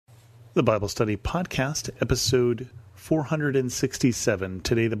The Bible Study Podcast, episode 467.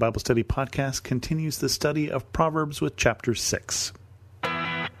 Today, the Bible Study Podcast continues the study of Proverbs with chapter 6.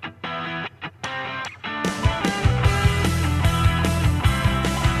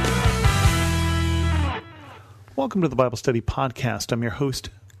 Welcome to the Bible Study Podcast. I'm your host,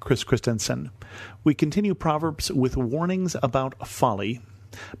 Chris Christensen. We continue Proverbs with warnings about folly.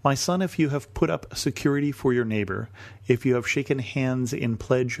 My son, if you have put up security for your neighbor, if you have shaken hands in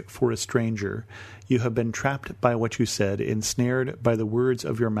pledge for a stranger, you have been trapped by what you said, ensnared by the words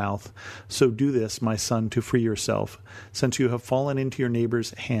of your mouth. So do this, my son, to free yourself. Since you have fallen into your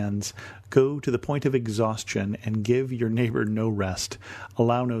neighbor's hands, go to the point of exhaustion and give your neighbor no rest.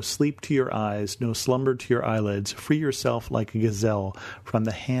 Allow no sleep to your eyes, no slumber to your eyelids. Free yourself like a gazelle from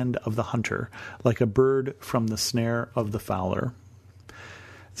the hand of the hunter, like a bird from the snare of the fowler.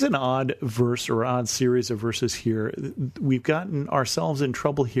 It's an odd verse or odd series of verses here. We've gotten ourselves in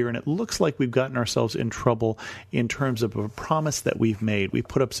trouble here, and it looks like we've gotten ourselves in trouble in terms of a promise that we've made. We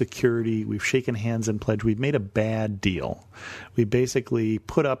put up security, we've shaken hands and pledged, we've made a bad deal. We basically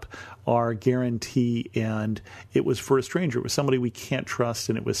put up our guarantee, and it was for a stranger. It was somebody we can't trust,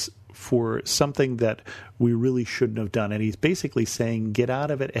 and it was for something that we really shouldn't have done. And he's basically saying, get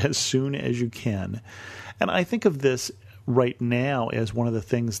out of it as soon as you can. And I think of this right now as one of the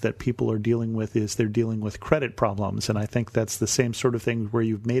things that people are dealing with is they're dealing with credit problems. And I think that's the same sort of thing where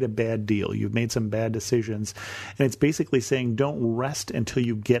you've made a bad deal, you've made some bad decisions, and it's basically saying don't rest until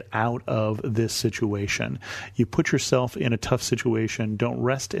you get out of this situation. You put yourself in a tough situation, don't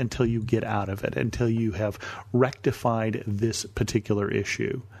rest until you get out of it, until you have rectified this particular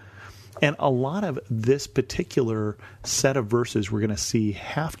issue. And a lot of this particular set of verses we're going to see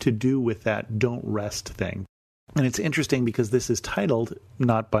have to do with that don't rest thing. And it's interesting because this is titled,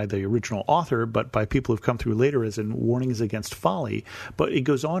 not by the original author, but by people who've come through later as in warnings against folly. But it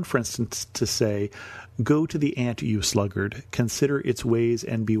goes on, for instance, to say, go to the ant, you sluggard, consider its ways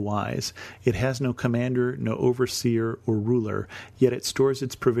and be wise. It has no commander, no overseer or ruler, yet it stores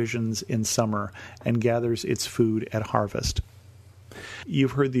its provisions in summer and gathers its food at harvest.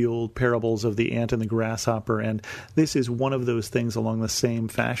 You've heard the old parables of the ant and the grasshopper, and this is one of those things along the same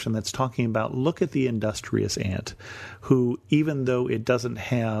fashion that's talking about, look at the industrious ant, who, even though it doesn't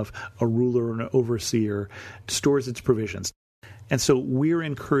have a ruler or an overseer, stores its provisions. And so we're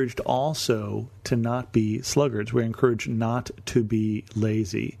encouraged also to not be sluggards. We're encouraged not to be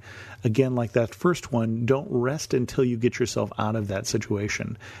lazy. Again, like that first one, don't rest until you get yourself out of that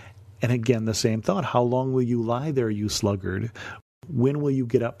situation. And again, the same thought, how long will you lie there, you sluggard? When will you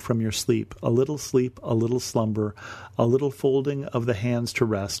get up from your sleep? A little slumber, a little folding of the hands to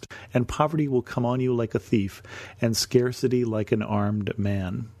rest, and poverty will come on you like a thief, and scarcity like an armed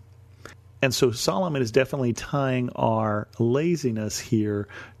man. And so Solomon is definitely tying our laziness here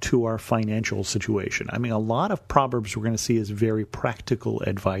to our financial situation. I mean, a lot of Proverbs we're going to see is very practical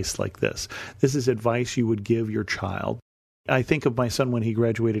advice like this. This is advice you would give your child. I think of my son when he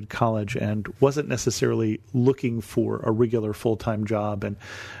graduated college and wasn't necessarily looking for a regular full-time job and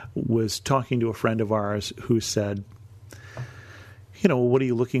was talking to a friend of ours who said, what are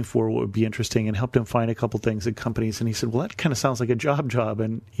you looking for? What would be interesting? And helped him find a couple things at companies. And he said, well, that kind of sounds like a job.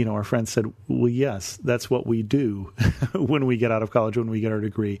 And, our friend said, well, yes, that's what we do when we get out of college, when we get our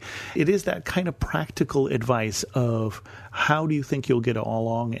degree. It is that kind of practical advice of how do you think you'll get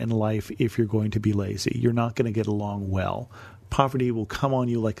along in life if you're going to be lazy? You're not going to get along well. Poverty will come on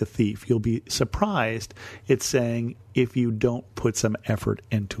you like a thief. You'll be surprised, it's saying, if you don't put some effort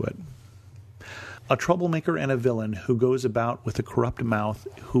into it. A troublemaker and a villain who goes about with a corrupt mouth,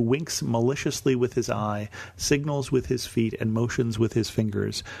 who winks maliciously with his eye, signals with his feet, and motions with his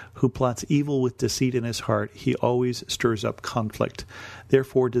fingers, who plots evil with deceit in his heart, he always stirs up conflict.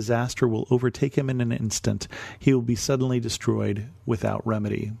 Therefore disaster will overtake him in an instant. He will be suddenly destroyed without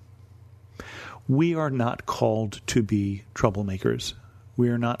remedy. We are not called to be troublemakers. We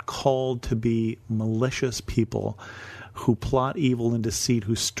are not called to be malicious people who plot evil and deceit,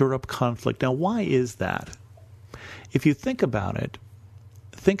 who stir up conflict. Now, why is that? If you think about it,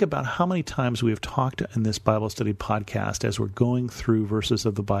 think about how many times we have talked in this Bible study podcast as we're going through verses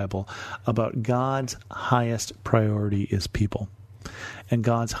of the Bible about God's highest priority is people. And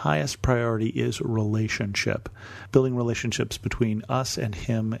God's highest priority is relationship, building relationships between us and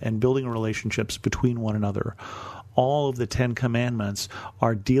Him and building relationships between one another. All of the 10 Commandments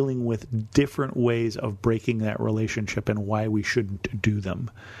are dealing with different ways of breaking that relationship and why we shouldn't do them.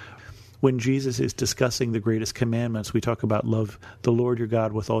 When Jesus is discussing the greatest commandments, we talk about love the Lord your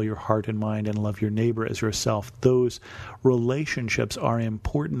God with all your heart and mind and love your neighbor as yourself. Those relationships are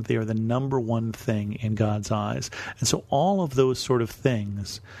important. They are the number one thing in God's eyes. And so all of those sort of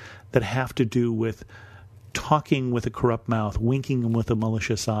things that have to do with talking with a corrupt mouth, winking with a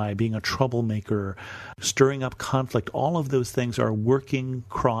malicious eye, being a troublemaker, stirring up conflict, all of those things are working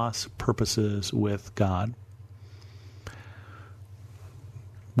cross purposes with God.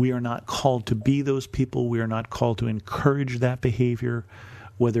 We are not called to be those people. We are not called to encourage that behavior,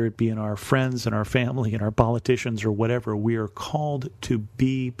 whether it be in our friends and our family and our politicians or whatever. We are called to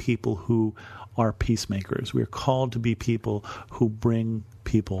be people who are peacemakers. We are called to be people who bring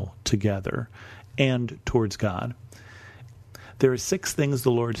people together and towards God. There are 6 things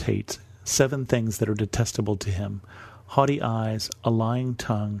the Lord hates, 7 things that are detestable to him: haughty eyes, a lying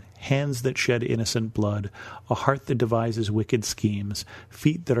tongue, hands that shed innocent blood, a heart that devises wicked schemes,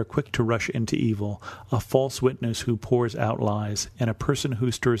 feet that are quick to rush into evil, a false witness who pours out lies, and a person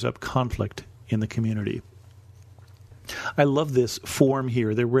who stirs up conflict in the community. I love this form here.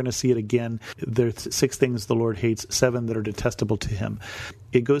 We're going to see it again. There's 6 things the Lord hates, 7 that are detestable to him.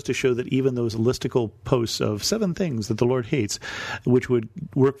 It goes to show that even those listicle posts of 7 things that the Lord hates, which would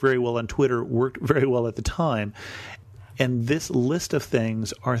work very well on Twitter, worked very well at the time. And this list of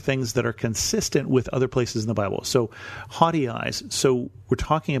things are things that are consistent with other places in the Bible. So haughty eyes. So we're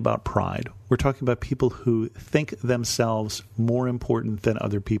talking about pride. We're talking about people who think themselves more important than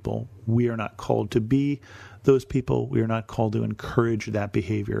other people. We are not called to be those people. We are not called to encourage that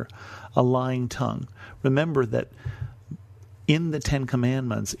behavior. A lying tongue. Remember that in the 10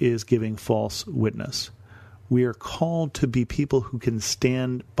 Commandments is giving false witness. We are called to be people who can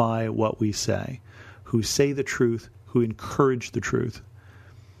stand by what we say, who say the truth, who encourage the truth.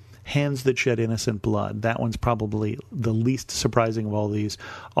 Hands that shed innocent blood. That one's probably the least surprising of all these.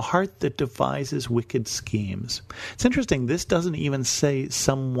 A heart that devises wicked schemes. It's interesting, this doesn't even say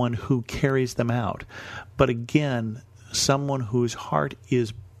someone who carries them out. But again, someone whose heart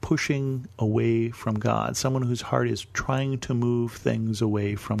is pushing away from God. Someone whose heart is trying to move things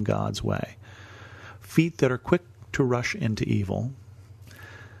away from God's way. Feet that are quick to rush into evil.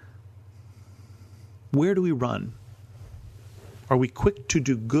 Where do we run? Are we quick to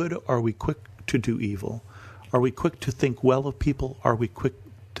do good? Are we quick to do evil? Are we quick to think well of people? Are we quick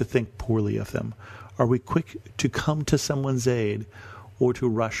to think poorly of them? Are we quick to come to someone's aid or to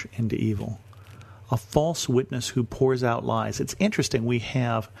rush into evil? A false witness who pours out lies. It's interesting, we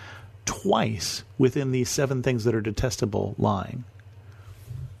have twice within these 7 things that are detestable lying.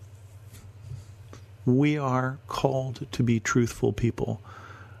 We are called to be truthful people.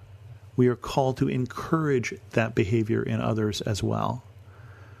 We are called to encourage that behavior in others as well.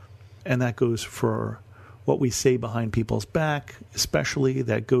 And that goes for what we say behind people's back, especially.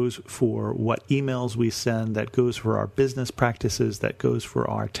 That goes for what emails we send. That goes for our business practices. That goes for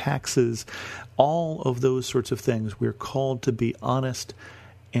our taxes. All of those sorts of things. We're called to be honest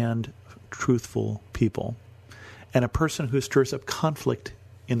and truthful people. And a person who stirs up conflict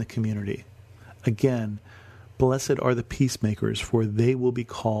in the community. Again, blessed are the peacemakers, for they will be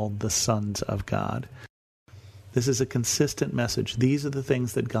called the sons of God. This is a consistent message. These are the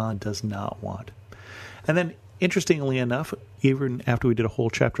things that God does not want. And then, interestingly enough, even after we did a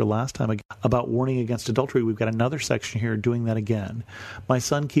whole chapter last time about warning against adultery, we've got another section here doing that again. My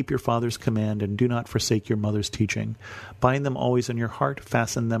son, keep your father's command and do not forsake your mother's teaching. Bind them always in your heart,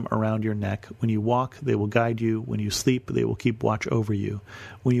 fasten them around your neck. When you walk, they will guide you. When you sleep, they will keep watch over you.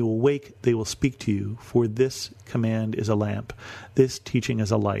 When you awake, they will speak to you. For this command is a lamp, this teaching is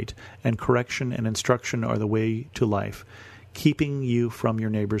a light, and correction and instruction are the way to life, keeping you from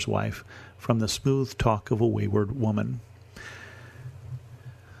your neighbor's wife, from the smooth talk of a wayward woman.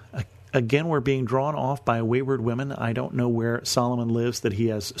 Again, we're being drawn off by wayward women. I don't know where Solomon lives that he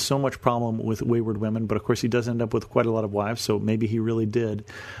has so much problem with wayward women, but of course he does end up with quite a lot of wives, so maybe he really did.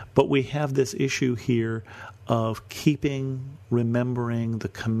 But we have this issue here of keeping, remembering the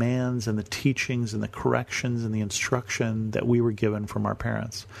commands and the teachings and the corrections and the instruction that we were given from our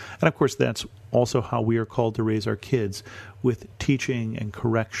parents. And of course that's also how we are called to raise our kids, with teaching and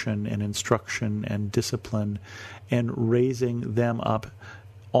correction and instruction and discipline, and raising them up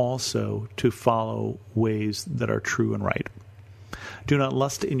also to follow ways that are true and right. Do not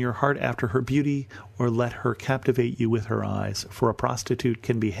lust in your heart after her beauty, or let her captivate you with her eyes. For a prostitute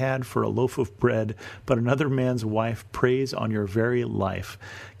can be had for a loaf of bread, but another man's wife preys on your very life.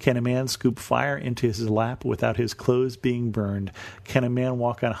 Can a man scoop fire into his lap without his clothes being burned? Can a man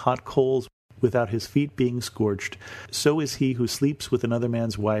walk on hot coals without his feet being scorched? So is he who sleeps with another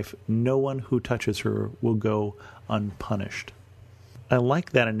man's wife. No one who touches her will go unpunished. I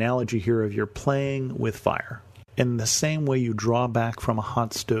like that analogy here of you're playing with fire. In the same way you draw back from a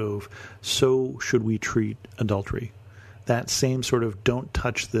hot stove, so should we treat adultery. That same sort of don't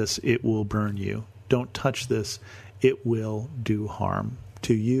touch this, it will burn you. Don't touch this, it will do harm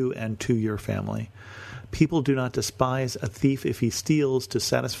to you and to your family. People do not despise a thief if he steals to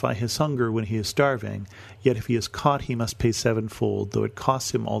satisfy his hunger when he is starving, yet if he is caught he must pay sevenfold, though it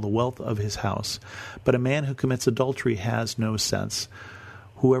costs him all the wealth of his house. But a man who commits adultery has no sense.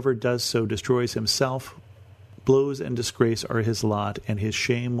 Whoever does so destroys himself. Blows and disgrace are his lot, and his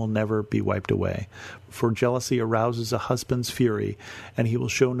shame will never be wiped away. For jealousy arouses a husband's fury, and he will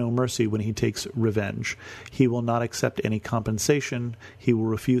show no mercy when he takes revenge. He will not accept any compensation. He will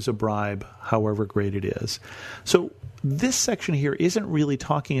refuse a bribe, however great it is. So this section here isn't really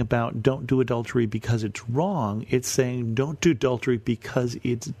talking about don't do adultery because it's wrong. It's saying don't do adultery because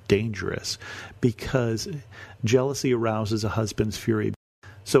it's dangerous, because jealousy arouses a husband's fury.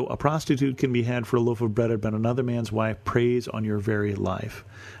 So a prostitute can be had for a loaf of bread, but another man's wife preys on your very life.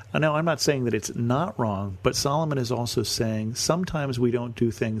 Now, I'm not saying that it's not wrong, but Solomon is also saying sometimes we don't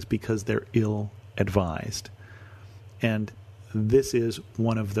do things because they're ill-advised. And this is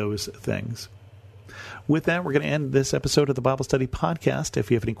one of those things. With that, we're going to end this episode of the Bible Study Podcast.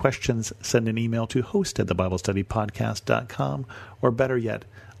 If you have any questions, send an email to host@thebiblestudypodcast.com, or better yet,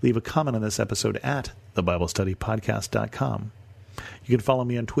 leave a comment on this episode at thebiblestudypodcast.com. You can follow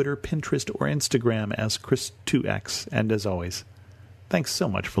me on Twitter, Pinterest, or Instagram as Chris2X. And as always, thanks so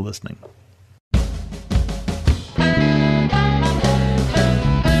much for listening.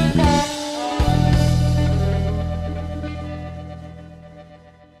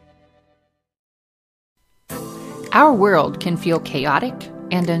 Our world can feel chaotic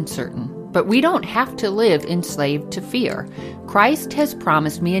and uncertain, but we don't have to live enslaved to fear. Christ has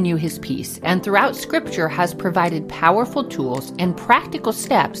promised me and you his peace, and throughout Scripture has provided powerful tools and practical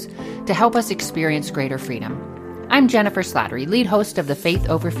steps to help us experience greater freedom. I'm Jennifer Slattery, lead host of the Faith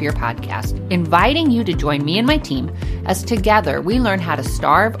Over Fear podcast, inviting you to join me and my team as together we learn how to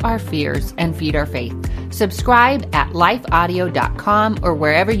starve our fears and feed our faith. Subscribe at lifeaudio.com or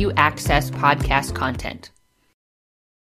wherever you access podcast content.